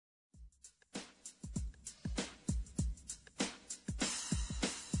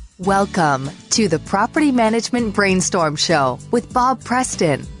Welcome to the Property Management Brainstorm Show with Bob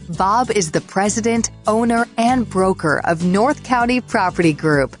Preston. Bob is the president, owner, and broker of North County Property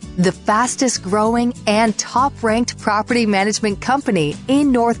Group, the fastest growing and top-ranked property management company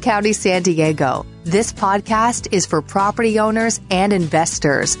in North County, San Diego. This podcast is for property owners and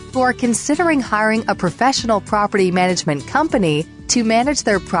investors who are considering hiring a professional property management company to manage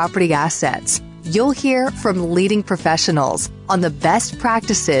their property assets. You'll hear from leading professionals on the best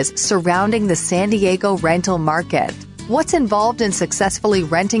practices surrounding the San Diego rental market, what's involved in successfully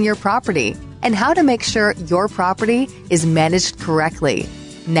renting your property, and how to make sure your property is managed correctly.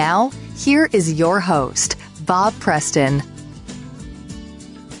 Now, here is your host, Bob Preston.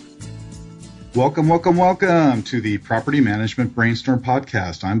 Welcome to the Property Management Brainstorm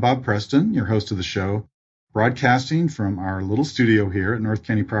Podcast. I'm Bob Preston, your host of the show, broadcasting from our little studio here at North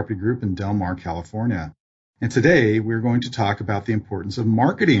County Property Group in Del Mar, California. And today we're going to talk about the importance of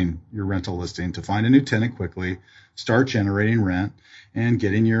marketing your rental listing to find a new tenant quickly, start generating rent, and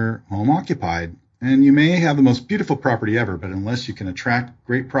getting your home occupied. And you may have the most beautiful property ever, but unless you can attract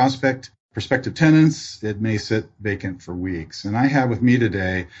great prospective tenants, it may sit vacant for weeks. And I have with me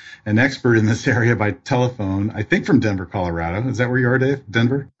today an expert in this area by telephone, I think from Denver, Colorado. Is that where you are, Dave?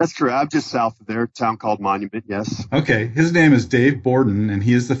 Denver? That's correct. I'm just south of there, a town called Monument, yes. Okay. His name is Dave Borden, and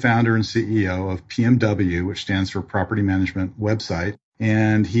he is the founder and CEO of PMW, which stands for Property Management Website.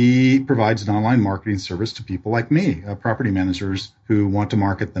 And he provides an online marketing service to people like me, property managers who want to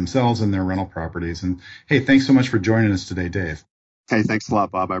market themselves and their rental properties. And hey, thanks so much for joining us today, Dave. Hey, thanks a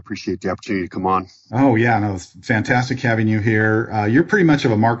lot, Bob. I appreciate the opportunity to come on. Oh, yeah. No, it's fantastic having you here. You're pretty much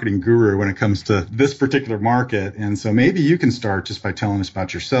of a marketing guru when it comes to this particular market. And so maybe you can start just by telling us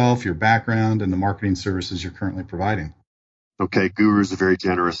about yourself, your background, and the marketing services you're currently providing. Okay, guru is a very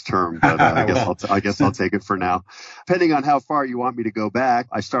generous term, but I guess I'll take it for now. Depending on how far you want me to go back,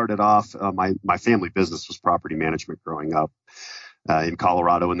 I started off, my family business was property management growing up in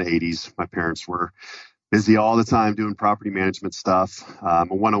Colorado in the 80s. My parents were busy all the time doing property management stuff. I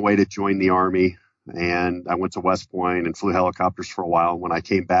went away to join the Army, and I went to West Point and flew helicopters for a while. When I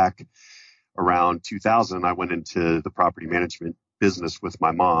came back around 2000, I went into the property management business with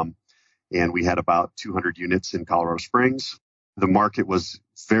my mom, and we had about 200 units in Colorado Springs. The market was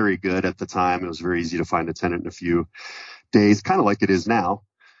very good at the time. It was very easy to find a tenant in a few days, kind of like it is now.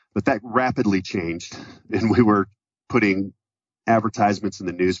 But that rapidly changed, and we were putting advertisements in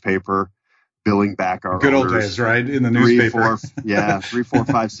the newspaper, billing back our good owners, old days, right? In the newspaper. $300, $400, $500,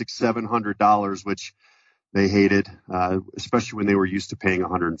 $600, $700, which they hated, especially when they were used to paying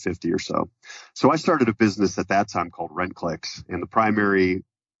 $150 or so. So I started a business at that time called RentClicks, and the primary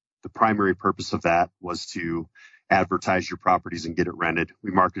purpose of that was to advertise your properties and get it rented.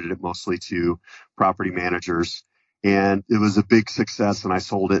 We marketed it mostly to property managers, and it was a big success, and I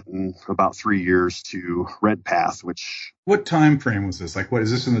sold it in about 3 years to RentPath, which... What time frame was this? Like, what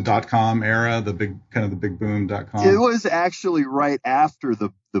is this in the .com era, the big boom.com? It was actually right after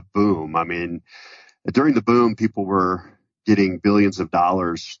the boom. I mean, during the boom, people were getting billions of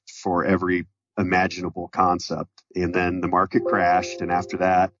dollars for every imaginable concept. And then the market crashed, and after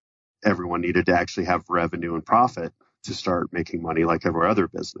that, everyone needed to actually have revenue and profit to start making money like every other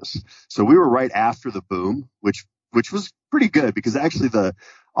business. So we were right after the boom, which was pretty good because actually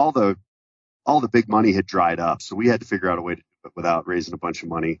all the big money had dried up. So we had to figure out a way to do it without raising a bunch of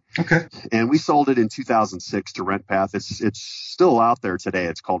money. Okay. And we sold it in 2006 to RentPath. It's still out there today.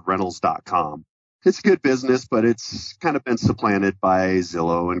 It's called rentals.com. It's a good business, but it's kind of been supplanted by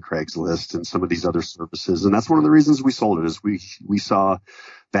Zillow and Craigslist and some of these other services. And that's one of the reasons we sold it is we saw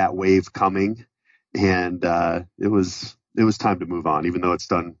that wave coming, and it was time to move on, even though it's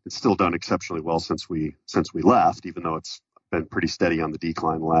still done exceptionally well since we left, even though it's been pretty steady on the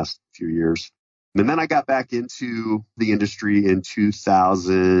decline the last few years. And then I got back into the industry in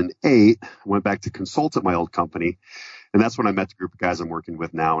 2008, went back to consult at my old company. And that's when I met the group of guys I'm working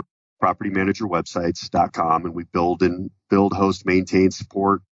with now, PropertyManagerWebsites.com. And we build, host, maintain,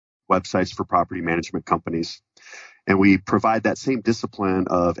 support websites for property management companies. And we provide that same discipline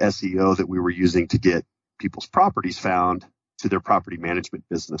of SEO that we were using to get people's properties found to their property management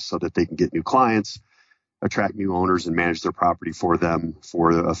business so that they can get new clients, attract new owners, and manage their property for them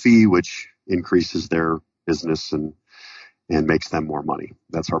for a fee, which increases their business and makes them more money.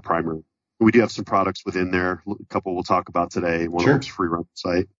 That's our primary. We do have some products within there. A couple we'll talk about today. One of them's free rental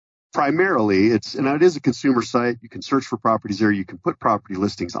site. Primarily, it is a consumer site. You can search for properties there. You can put property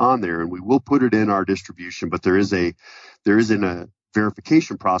listings on there, and we will put it in our distribution. But there isn't a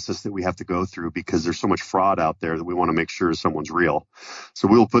verification process that we have to go through because there's so much fraud out there that we want to make sure someone's real. So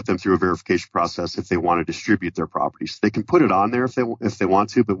we'll put them through a verification process if they want to distribute their properties. They can put it on there if they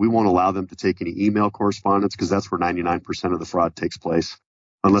want to, but we won't allow them to take any email correspondence because that's where 99% of the fraud takes place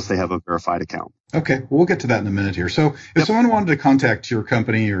unless they have a verified account. Okay, well, we'll get to that in a minute here. So if someone wanted to contact your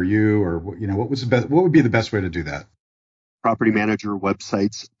company or you, or what would be the best way to do that?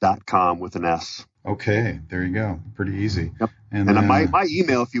 PropertyManagerWebsites.com with an S. Okay, there you go. Pretty easy. Yep. And my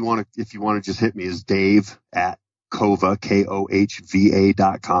email, if you want to just hit me, is Dave@Kohva,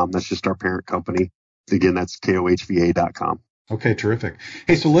 KOHVA.com. That's just our parent company. Again, that's KOHVA.com. Okay, terrific.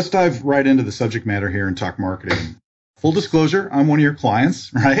 Hey, so let's dive right into the subject matter here and talk marketing. Full disclosure, I'm one of your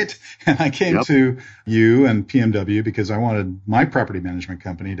clients, right? And I came to you and PMW because I wanted my property management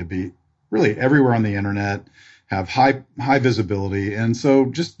company to be really everywhere on the internet, have high visibility. And so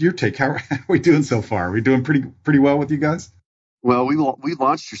just your take, how are we doing so far? Are we doing pretty well with you guys? Well, we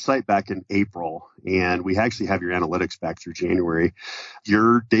launched your site back in April, and we actually have your analytics back through January.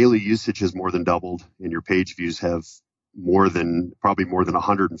 Your daily usage has more than doubled, and your page views have probably more than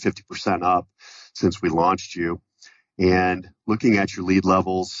 150% up since we launched you. And looking at your lead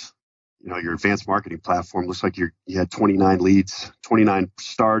levels, your advanced marketing platform looks like you had 29 leads, 29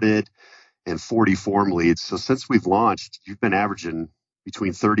 started, and 40 form leads. So since we've launched, you've been averaging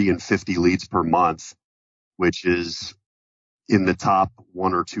between 30 and 50 leads per month, which is in the top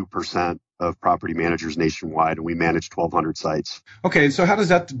 1 or 2% of property managers nationwide, and we manage 1,200 sites. Okay, so how does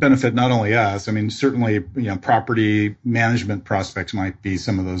that benefit not only us? I mean, certainly, property management prospects might be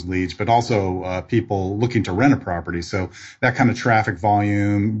some of those leads, but also people looking to rent a property. So that kind of traffic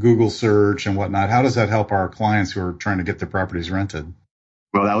volume, Google search and whatnot, how does that help our clients who are trying to get their properties rented?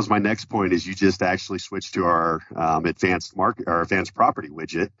 Well, that was my next point, is you just actually switched to our advanced property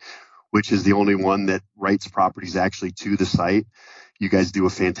widget, which is the only one that writes properties actually to the site. You guys do a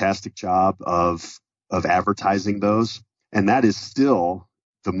fantastic job of advertising those. And that is still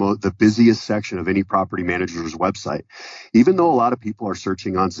the busiest section of any property manager's website. Even though a lot of people are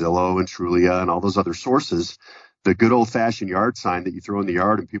searching on Zillow and Trulia and all those other sources, the good old fashioned yard sign that you throw in the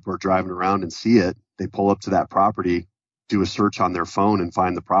yard and people are driving around and see it, they pull up to that property, do a search on their phone and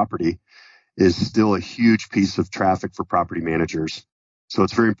find the property, is still a huge piece of traffic for property managers. So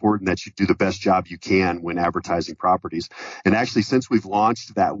it's very important that you do the best job you can when advertising properties. And actually, since we've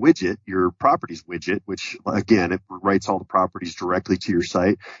launched that widget, your properties widget, which again, it writes all the properties directly to your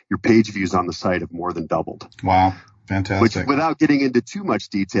site, your page views on the site have more than doubled. Wow. Fantastic. Which, without getting into too much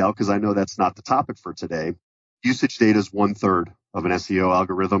detail, because I know that's not the topic for today, usage data is 1/3 of an SEO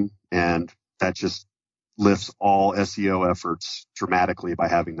algorithm. And that just lifts all SEO efforts dramatically by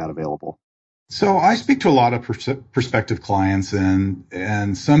having that available. So I speak to a lot of prospective clients,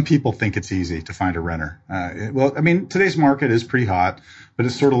 and some people think it's easy to find a renter. Today's market is pretty hot, but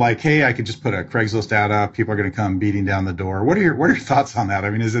it's sort of like, hey, I could just put a Craigslist ad up. People are going to come beating down the door. What are your thoughts on that? I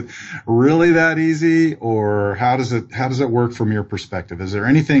mean, is it really that easy, or how does it work from your perspective? Is there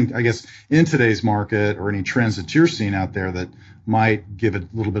anything, I guess, in today's market or any trends that you're seeing out there that might give a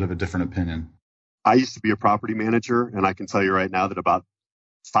little bit of a different opinion? I used to be a property manager, and I can tell you right now that about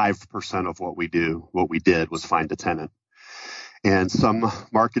 5% of what we did was find a tenant. And some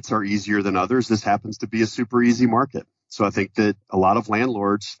markets are easier than others. This happens to be a super easy market. So I think that a lot of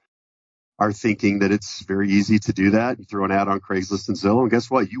landlords are thinking that it's very easy to do that. You throw an ad on Craigslist and Zillow, and guess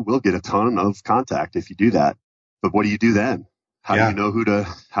what? You will get a ton of contact if you do that. But what do you do then? How do you know who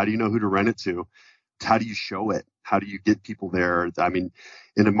to rent it to? How do you show it? How do you get people there? I mean,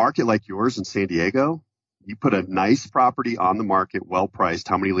 in a market like yours in San Diego, you put a nice property on the market, well priced.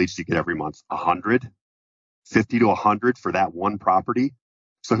 How many leads do you get every month? 100, 50 to 100 for that one property.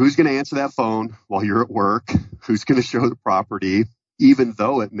 So who's going to answer that phone while you're at work? Who's going to show the property? Even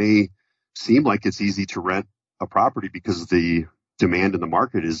though it may seem like it's easy to rent a property because the demand in the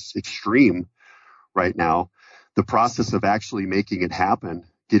market is extreme right now, the process of actually making it happen,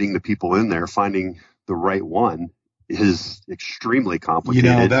 getting the people in there, finding the right one is extremely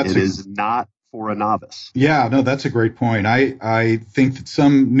complicated. It is not for a novice. Yeah, no, that's a great point. I think that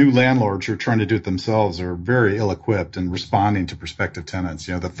some new landlords who are trying to do it themselves are very ill-equipped in responding to prospective tenants.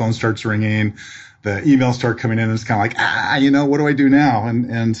 The phone starts ringing, the emails start coming in, and it's kind of like, what do I do now?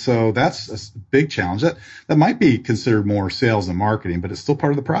 And so that's a big challenge. That might be considered more sales and marketing, but it's still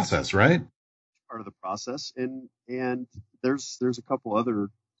part of the process, right? Part of the process. And there's a couple other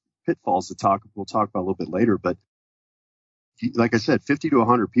pitfalls we'll talk about a little bit later, but like I said, 50 to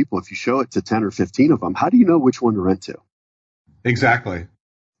 100 people, if you show it to 10 or 15 of them, how do you know which one to rent to? Exactly.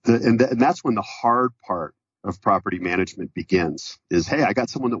 And that's when the hard part of property management begins is, hey, I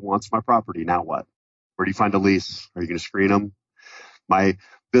got someone that wants my property. Now what? Where do you find a lease? Are you going to screen them? My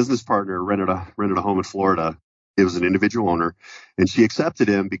business partner rented a home in Florida. It was an individual owner, and she accepted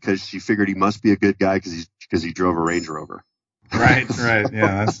him because she figured he must be a good guy because he drove a Range Rover. Right.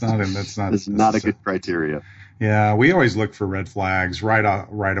 Yeah, that's not a good criteria. Yeah, we always look for red flags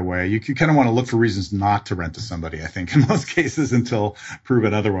right away. You kind of want to look for reasons not to rent to somebody, I think, in most cases until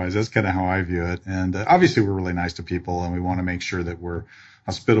proven otherwise. That's kind of how I view it. And obviously, we're really nice to people, and we want to make sure that we're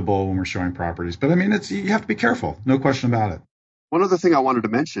hospitable when we're showing properties. But I mean, you have to be careful, no question about it. One other thing I wanted to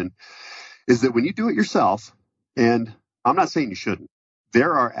mention is that when you do it yourself, and I'm not saying you shouldn't,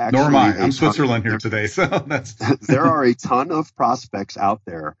 there are actually nor am I. I'm Switzerland here today, so that's there are a ton of prospects out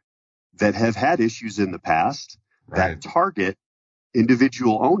there that have had issues in the past that target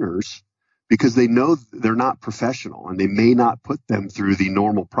individual owners because they know they're not professional and they may not put them through the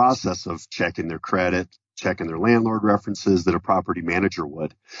normal process of checking their credit, checking their landlord references that a property manager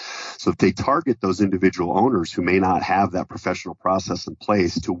would. So if they target those individual owners who may not have that professional process in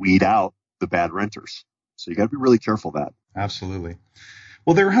place to weed out the bad renters. So you got to be really careful of that. Absolutely.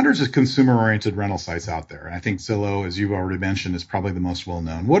 Well, there are hundreds of consumer-oriented rental sites out there, and I think Zillow, as you've already mentioned, is probably the most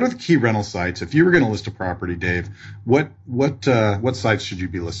well-known. What are the key rental sites? If you were going to list a property, Dave, what sites should you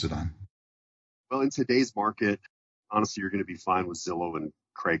be listed on? Well, in today's market, honestly, you're going to be fine with Zillow and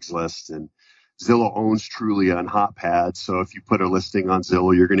Craigslist, and Zillow owns Trulia and HotPads, so if you put a listing on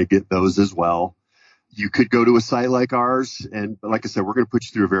Zillow, you're going to get those as well. You could go to a site like ours, and like I said, we're going to put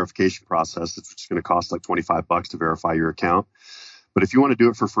you through a verification process. It's just going to cost like $25 to verify your account. But if you want to do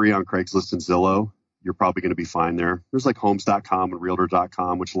it for free on Craigslist and Zillow, you're probably going to be fine there. There's like homes.com and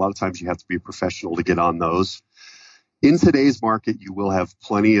realtor.com, which a lot of times you have to be a professional to get on those. In today's market, you will have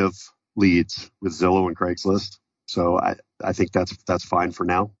plenty of leads with Zillow and Craigslist. So I think that's fine for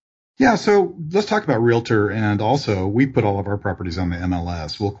now. Yeah, so let's talk about Realtor. And also, we put all of our properties on the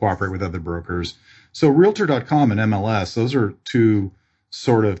MLS. We'll cooperate with other brokers. So Realtor.com and MLS, those are two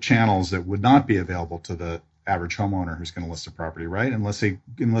sort of channels that would not be available to the average homeowner who's going to list a property, right? Unless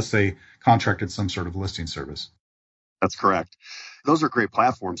they contracted some sort of listing service. That's correct. Those are great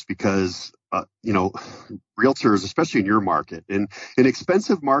platforms because, realtors, especially in your market, in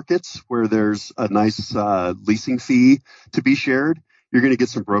expensive markets where there's a nice leasing fee to be shared, you're going to get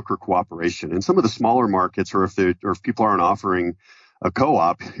some broker cooperation. In some of the smaller markets, or if people aren't offering a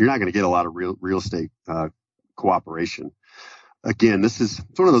co-op, you're not going to get a lot of real estate cooperation. Again, it's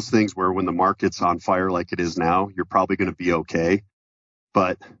one of those things where when the market's on fire like it is now, you're probably going to be okay.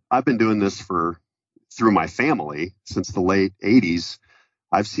 But I've been doing this through my family since the late 80s.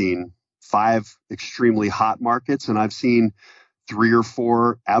 I've seen 5 extremely hot markets, and I've seen 3 or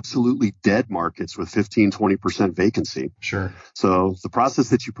 4 absolutely dead markets with 15-20% vacancy. Sure. So the process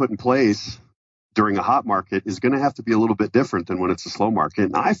that you put in place during a hot market is going to have to be a little bit different than when it's a slow market.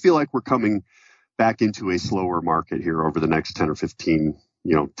 And I feel like we're coming back into a slower market here over the next 10 or 15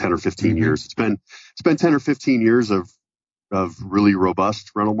 mm-hmm. years. It's been 10 or 15 years of really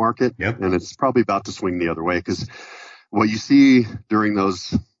robust rental market. Yep. And it's probably about to swing the other way because what you see during those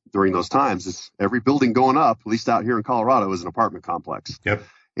times is every building going up, at least out here in Colorado, is an apartment complex. Yep.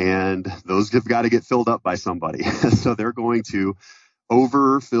 And those have got to get filled up by somebody. So they're going to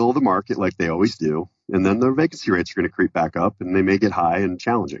overfill the market like they always do. And then their vacancy rates are going to creep back up and they may get high and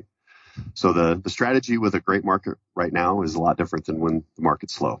challenging. So the strategy with a great market right now is a lot different than when the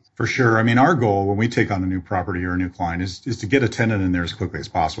market's slow. For sure. I mean, our goal when we take on a new property or a new client is to get a tenant in there as quickly as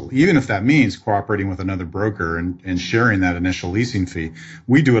possible, even if that means cooperating with another broker and sharing that initial leasing fee.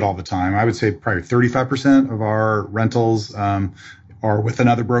 We do it all the time. I would say probably 35% of our rentals are with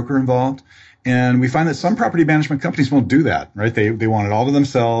another broker involved. And we find that some property management companies won't do that, right? They want it all to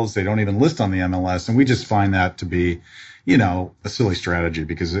themselves. They don't even list on the MLS. And we just find that to be a silly strategy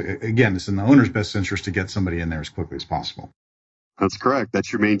because, again, it's in the owner's best interest to get somebody in there as quickly as possible. That's correct.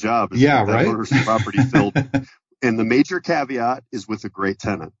 That's your main job. Yeah, right. Owner's property filled. And the major caveat is with a great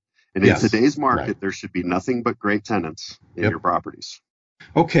tenant. And in today's market, there should be nothing but great tenants in your properties.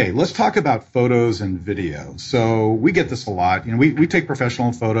 Okay, let's talk about photos and video. So we get this a lot. We take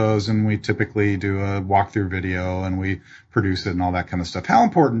professional photos and we typically do a walkthrough video and we produce it and all that kind of stuff. How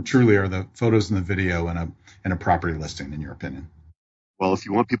important truly are the photos and the video in a property listing, in your opinion? Well, if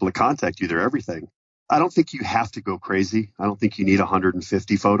you want people to contact you, they're everything. I don't think you have to go crazy. I don't think you need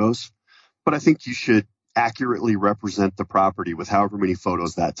 150 photos, but I think you should accurately represent the property with however many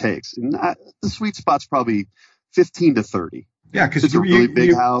photos that takes. And the sweet spot's probably 15 to 30. Yeah, because it's a really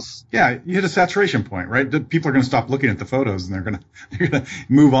big house. Yeah, you hit a saturation point, right? People are going to stop looking at the photos and they're going to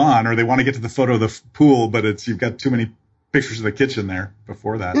move on, or they want to get to the photo of the pool, but you've got too many pictures of the kitchen there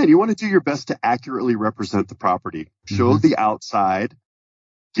before that. Yeah, and you want to do your best to accurately represent the property. Show the outside,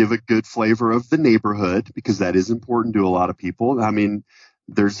 give a good flavor of the neighborhood, because that is important to a lot of people. I mean,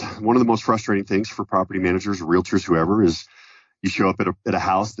 there's one of the most frustrating things for property managers, realtors, whoever, is you show up at a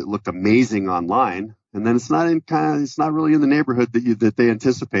house that looked amazing online, and then it's not really in the neighborhood that they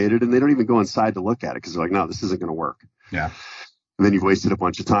anticipated, and they don't even go inside to look at it because they're like, no, this isn't going to work. Yeah. And then you've wasted a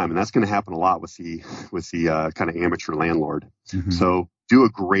bunch of time, and that's going to happen a lot with the kind of amateur landlord. Mm-hmm. So do a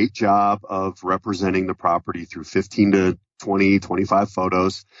great job of representing the property through 15 to 20, 25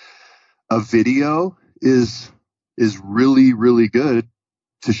 photos. A video is really, really good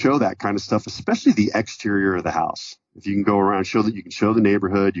to show that kind of stuff, especially the exterior of the house. If you can go around, show that you can show the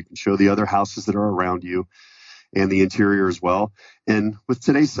neighborhood, you can show the other houses that are around you, and the interior as well. And with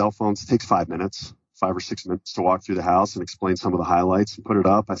today's cell phones, it takes 5 or 6 minutes to walk through the house and explain some of the highlights and put it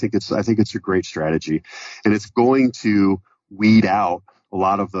up. I think it's a great strategy, and it's going to weed out a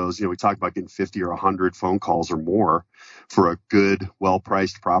lot of those. We talk about getting 50 or 100 phone calls or more for a good,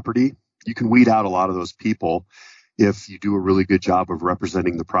 well-priced property. You can weed out a lot of those people if you do a really good job of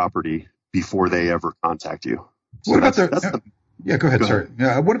representing the property before they ever contact you. So what about yeah, go ahead. Sorry.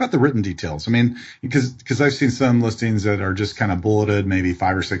 Yeah. What about the written details? I mean, because I've seen some listings that are just kind of bulleted, maybe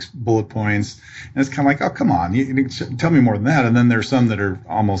 5 or 6 bullet points. And it's kind of like, oh, come on, you tell me more than that. And then there's some that are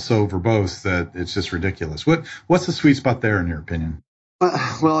almost so verbose that it's just ridiculous. What's the sweet spot there in your opinion?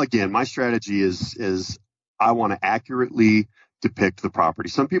 Well, again, my strategy is I want to accurately depict the property.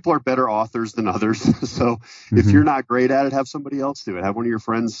 Some people are better authors than others. So if you're not great at it, have somebody else do it. Have one of your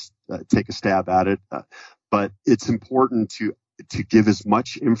friends take a stab at it. But it's important to give as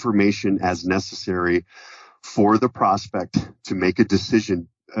much information as necessary for the prospect to make a decision,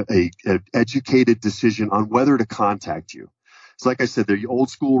 an educated decision on whether to contact you. It's like I said, the old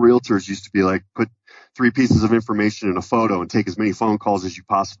school realtors used to be like, put 3 pieces of information in a photo and take as many phone calls as you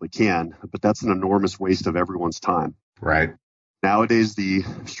possibly can. But that's an enormous waste of everyone's time. Right. Nowadays, the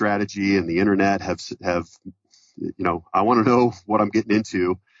strategy and the internet have I want to know what I'm getting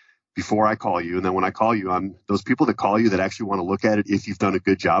into before I call you. And then when I call you, those people that call you that actually want to look at it, if you've done a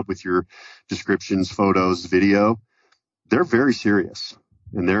good job with your descriptions, photos, video, they're very serious.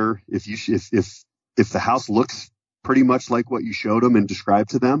 And if the house looks pretty much like what you showed them and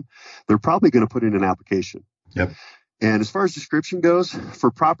described to them, they're probably going to put in an application. Yep. And as far as description goes, for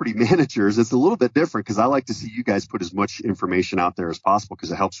property managers, it's a little bit different because I like to see you guys put as much information out there as possible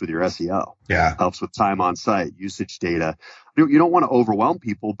because it helps with your SEO. Yeah. Helps with time on site, usage data. You don't want to overwhelm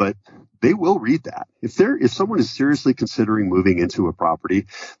people, but they will read that. If someone is seriously considering moving into a property,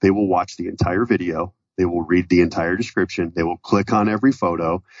 they will watch the entire video. They will read the entire description. They will click on every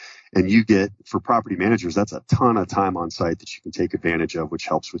photo. And you get, for property managers, that's a ton of time on site that you can take advantage of, which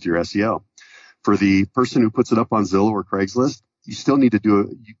helps with your SEO. For the person who puts it up on Zillow or Craigslist, you still need to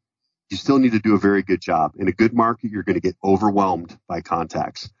do a very good job. In a good market, you're going to get overwhelmed by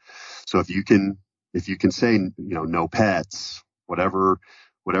contacts. So if you can say, no pets, whatever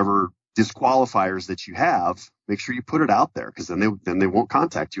disqualifiers that you have, make sure you put it out there, because then they won't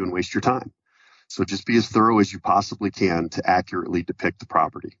contact you and waste your time. So just be as thorough as you possibly can to accurately depict the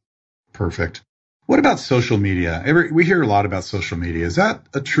property. Perfect. What about social media? We hear a lot about social media. Is that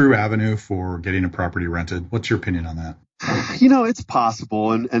a true avenue for getting a property rented? What's your opinion on that? It's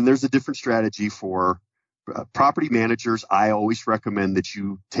possible. And there's a different strategy for property managers. I always recommend that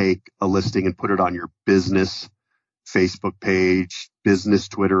you take a listing and put it on your business Facebook page, business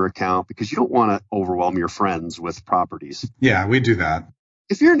Twitter account, because you don't want to overwhelm your friends with properties. Yeah, we do that.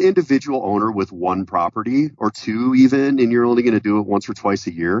 If you're an individual owner with 1 property or 2 even, and you're only going to do it once or twice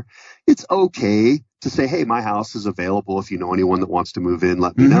a year, it's okay to say, hey, my house is available. If you know anyone that wants to move in,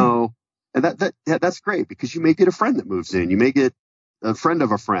 let me know. And that's great, because you may get a friend that moves in. You may get a friend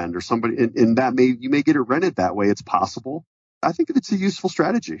of a friend or somebody, and you may get it rented that way. It's possible. I think it's a useful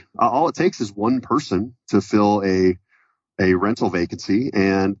strategy. All it takes is one person to fill a rental vacancy.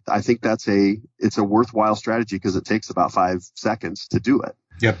 And I think it's a worthwhile strategy because it takes about 5 seconds to do it.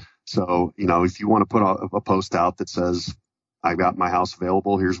 Yep. So, if you want to put a post out that says, I got my house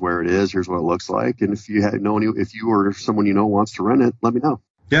available, here's where it is, here's what it looks like. And if you or someone wants to rent it, let me know.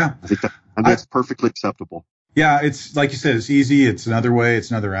 Yeah. I think that's perfectly acceptable. Yeah, it's like you said, it's easy. It's another way. It's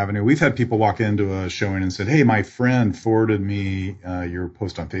another avenue. We've had people walk into a showing and said, hey, my friend forwarded me your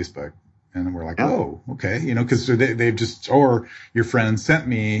post on Facebook. And then we're like, oh, okay. Because they've just, or your friend sent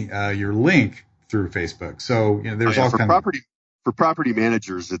me your link through Facebook. So, there's all kinds of. For property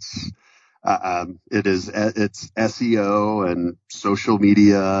managers, it's SEO and social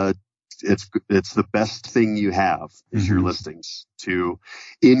media. It's the best thing you have is your listings to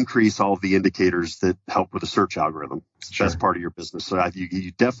increase all of the indicators that help with the search algorithm. It's the best part of your business. So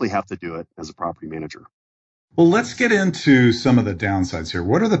you definitely have to do it as a property manager. Well, let's get into some of the downsides here.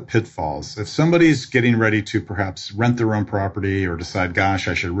 What are the pitfalls? If somebody's getting ready to perhaps rent their own property or decide, gosh,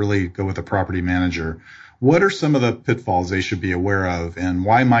 I should really go with a property manager, what are some of the pitfalls they should be aware of, and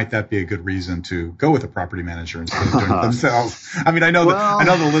why might that be a good reason to go with a property manager instead of doing it themselves? I mean, I know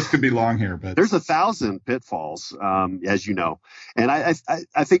the list could be long here, but there's 1,000 pitfalls, as you know. And I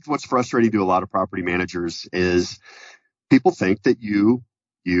think what's frustrating to a lot of property managers is people think that you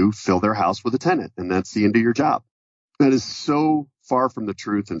fill their house with a tenant and that's the end of your job. That is so far from the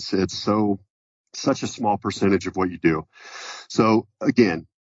truth, and it's such a small percentage of what you do. So again,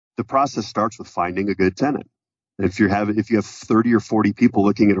 the process starts with finding a good tenant. If you have 30 or 40 people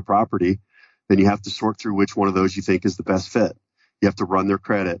looking at a property, then you have to sort through which one of those you think is the best fit. You have to run their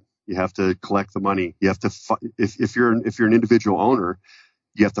credit. You have to collect the money. You have to if you're an individual owner,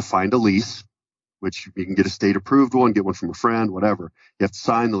 you have to find a lease, which you can get a state approved one, get one from a friend, whatever. You have to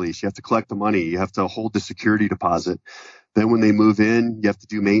sign the lease. You have to collect the money. You have to hold the security deposit. Then when they move in, you have to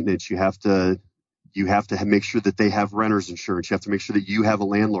do maintenance. You have to make sure that they have renter's insurance. You have to make sure that you have a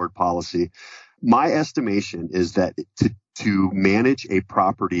landlord policy. My estimation is that to manage a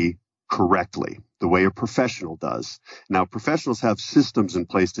property correctly, the way a professional does. Now, professionals have systems in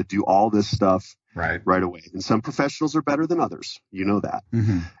place to do all this stuff right away. And some professionals are better than others. You know that.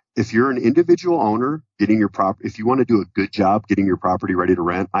 Mm-hmm. If you're an individual owner if you want to do a good job getting your property ready to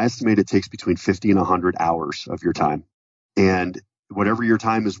rent, I estimate it takes between 50 and 100 hours of your time. And whatever your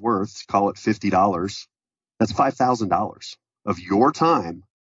time is worth, call it $50, that's $5,000 of your time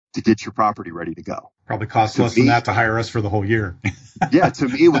to get your property ready to go. Probably costs less than that to hire us for the whole year. Yeah, to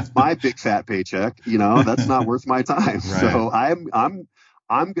me, with my big fat paycheck, that's not worth my time. Right. So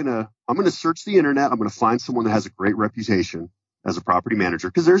I'm gonna search the internet. I'm gonna find someone that has a great reputation as a property manager,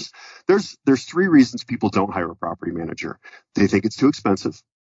 because there's 3 reasons people don't hire a property manager. They think it's too expensive.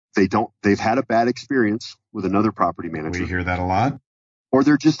 They've had a bad experience with another property manager. We hear that a lot. Or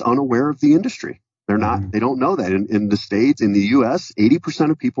they're just unaware of the industry. They don't know that. In the States, in the U.S.,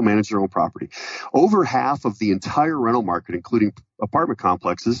 80% of people manage their own property. Over half of the entire rental market, including apartment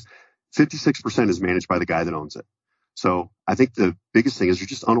complexes, 56% is managed by the guy that owns it. So I think the biggest thing is you're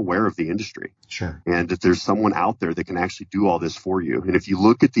just unaware of the industry. Sure. And that there's someone out there that can actually do all this for you. And if you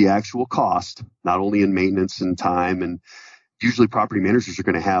look at the actual cost, not only in maintenance and time, and usually property managers are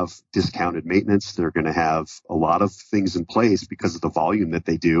going to have discounted maintenance. They're going to have a lot of things in place because of the volume that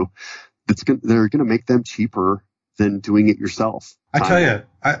they do. They're going to make them cheaper than doing it yourself. I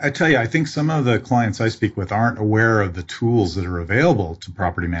tell you, I think some of the clients I speak with aren't aware of the tools that are available to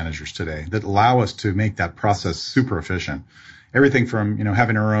property managers today that allow us to make that process super efficient. Everything from,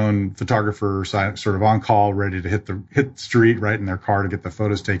 having our own photographer sort of on call, ready to hit the street right in their car to get the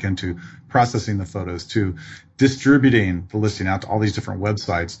photos taken, to processing the photos, to distributing the listing out to all these different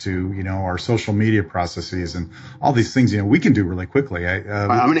websites, to, our social media processes and all these things, we can do really quickly. I'm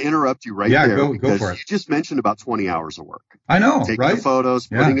going to interrupt you there. Go for it. You just mentioned about 20 hours of work. I know, taking right? the photos,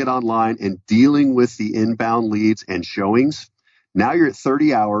 putting it online, and dealing with the inbound leads and showings. Now you're at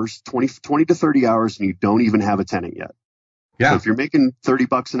 30 hours, 20 to 30 hours, and you don't even have a tenant yet. Yeah. So if you're making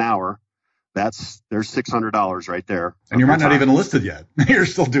 $30 an hour, there's $600 right there. And you might not even listed yet. You're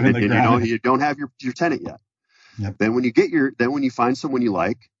still doing the ground. You don't have your tenant yet. Yep. Then when you find someone you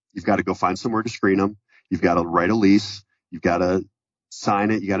like, you've got to go find somewhere to screen them. You've got to write a lease. You've got to sign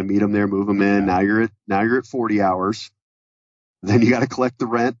it. You got to meet them there, move them in. Yeah. Now you're at 40 hours. Then you got to collect the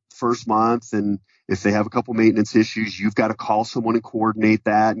rent first month. And if they have a couple maintenance issues, you've got to call someone and coordinate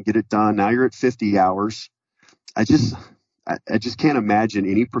that and get it done. Now you're at 50 hours. I just can't imagine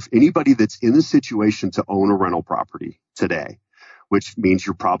anybody that's in the situation to own a rental property today, which means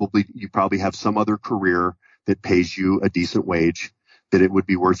you probably have some other career that pays you a decent wage, that it would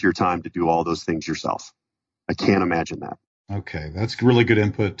be worth your time to do all those things yourself. I can't imagine that. Okay, that's really good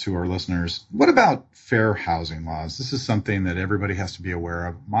input to our listeners. What about fair housing laws? This is something that everybody has to be aware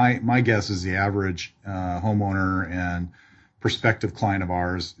of. My guess is the average homeowner and prospective client of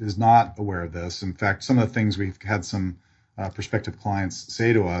ours is not aware of this. In fact, some of the things we've had some prospective clients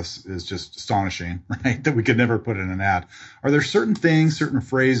say to us is just astonishing, right? That we could never put in an ad. Are there certain things, certain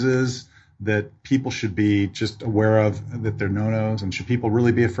phrases that people should be just aware of, that they're no-nos, and should people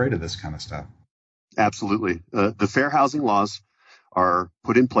really be afraid of this kind of stuff? Absolutely. The fair housing laws are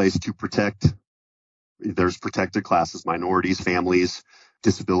put in place to protect. There's protected classes, minorities, families,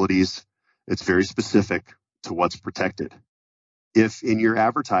 disabilities. It's very specific to what's protected. If in your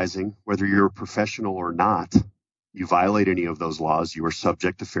advertising, whether you're a professional or not, you violate any of those laws, you are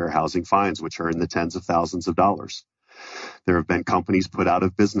subject to fair housing fines, which are in the tens of thousands of dollars. There have been companies put out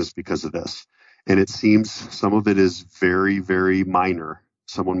of business because of this. And it seems some of it is very, very minor.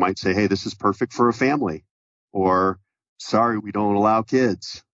 Someone might say, hey, this is perfect for a family. or sorry, we don't allow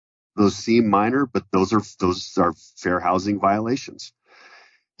kids. Those seem minor, but those are fair housing violations.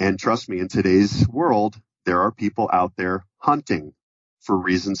 And trust me, in today's world, there are people out there hunting for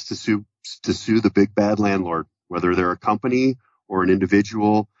reasons to sue the big bad landlord, whether they're a company or an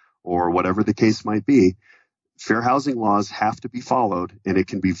individual or whatever the case might be. Fair housing laws have to be followed, and it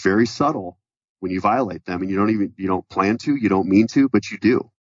can be very subtle when you violate them, and you don't plan to, you don't mean to, but you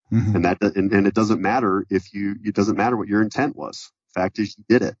do. Mm-hmm. And it doesn't matter it doesn't matter what your intent was. Fact is, you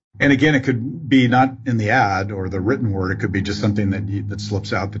did it. And again, it could be not in the ad or the written word. It could be just something that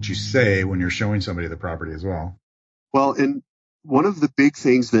slips out that you say when you're showing somebody the property as well. Well, and one of the big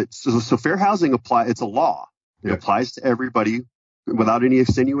things so fair housing it's a law. It applies to everybody without any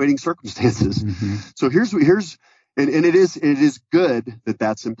extenuating circumstances. Mm-hmm. So and it is good that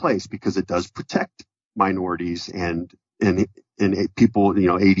that's in place because it does protect minorities and people,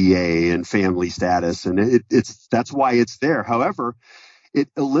 ADA and family status, and that's why it's there. However, it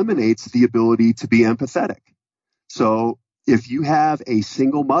eliminates the ability to be empathetic. So if you have a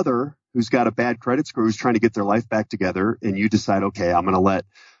single mother who's got a bad credit score, who's trying to get their life back together, and you decide, okay, I'm going to let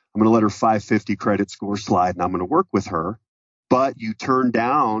her 550 credit score slide, and I'm going to work with her, but you turn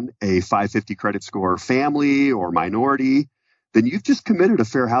down a 550 credit score family or minority, then you've just committed a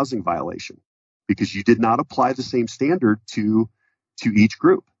fair housing violation, because you did not apply the same standard to each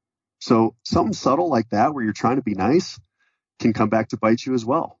group. So something subtle like that, where you're trying to be nice, can come back to bite you as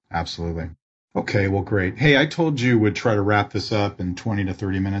well. Absolutely. Okay, well, great. Hey, I told you we'd try to wrap this up in 20 to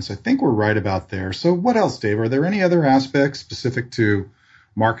 30 minutes. I think we're right about there. So what else, Dave? Are there any other aspects specific to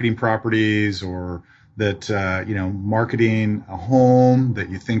marketing properties or that, marketing a home that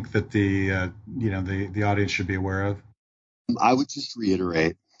you think that the audience should be aware of? I would just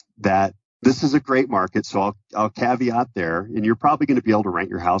reiterate that this is a great market, so I'll caveat there, and you're probably going to be able to rent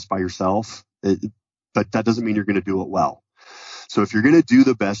your house by yourself, but that doesn't mean you're going to do it well. So if you're going to do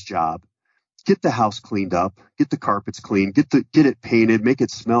the best job, get the house cleaned up, get the carpets clean, get it painted, make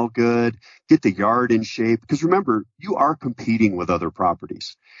it smell good, get the yard in shape. Because remember, you are competing with other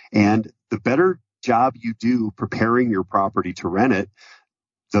properties, and the better job you do preparing your property to rent it,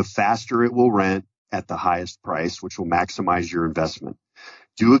 the faster it will rent at the highest price, which will maximize your investment.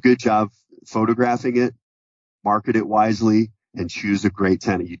 Do a good job photographing it, market it wisely, and choose a great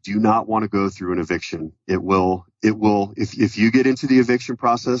tenant. You do not want to go through an eviction. It will, if you get into the eviction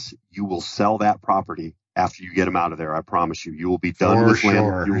process, you will sell that property after you get them out of there. I promise you, you will be done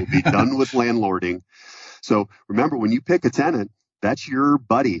you will be done with landlording. So remember, when you pick a tenant, that's your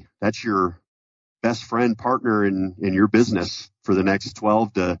buddy. That's your best friend, partner in your business for the next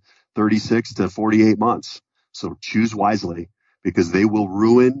 12 to 36 to 48 months. So choose wisely, because they will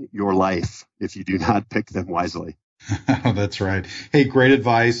ruin your life if you do not pick them wisely. Oh, that's right. Hey, great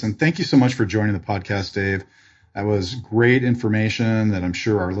advice. And thank you so much for joining the podcast, Dave. That was great information that I'm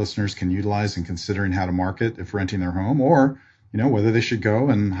sure our listeners can utilize in considering how to market if renting their home, or, whether they should go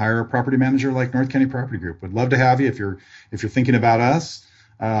and hire a property manager like North County Property Group. Would love to have you if you're thinking about us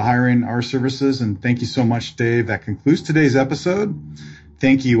hiring our services. And thank you so much, Dave. That concludes today's episode.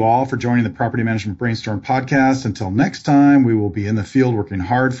 Thank you all for joining the Property Management Brainstorm podcast. Until next time, we will be in the field working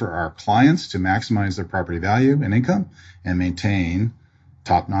hard for our clients to maximize their property value and income and maintain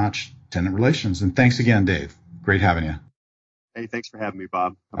top-notch tenant relations. And thanks again, Dave. Great having you. Hey, thanks for having me,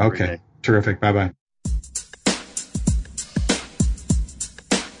 Bob. Have a great day. Terrific. Bye-bye.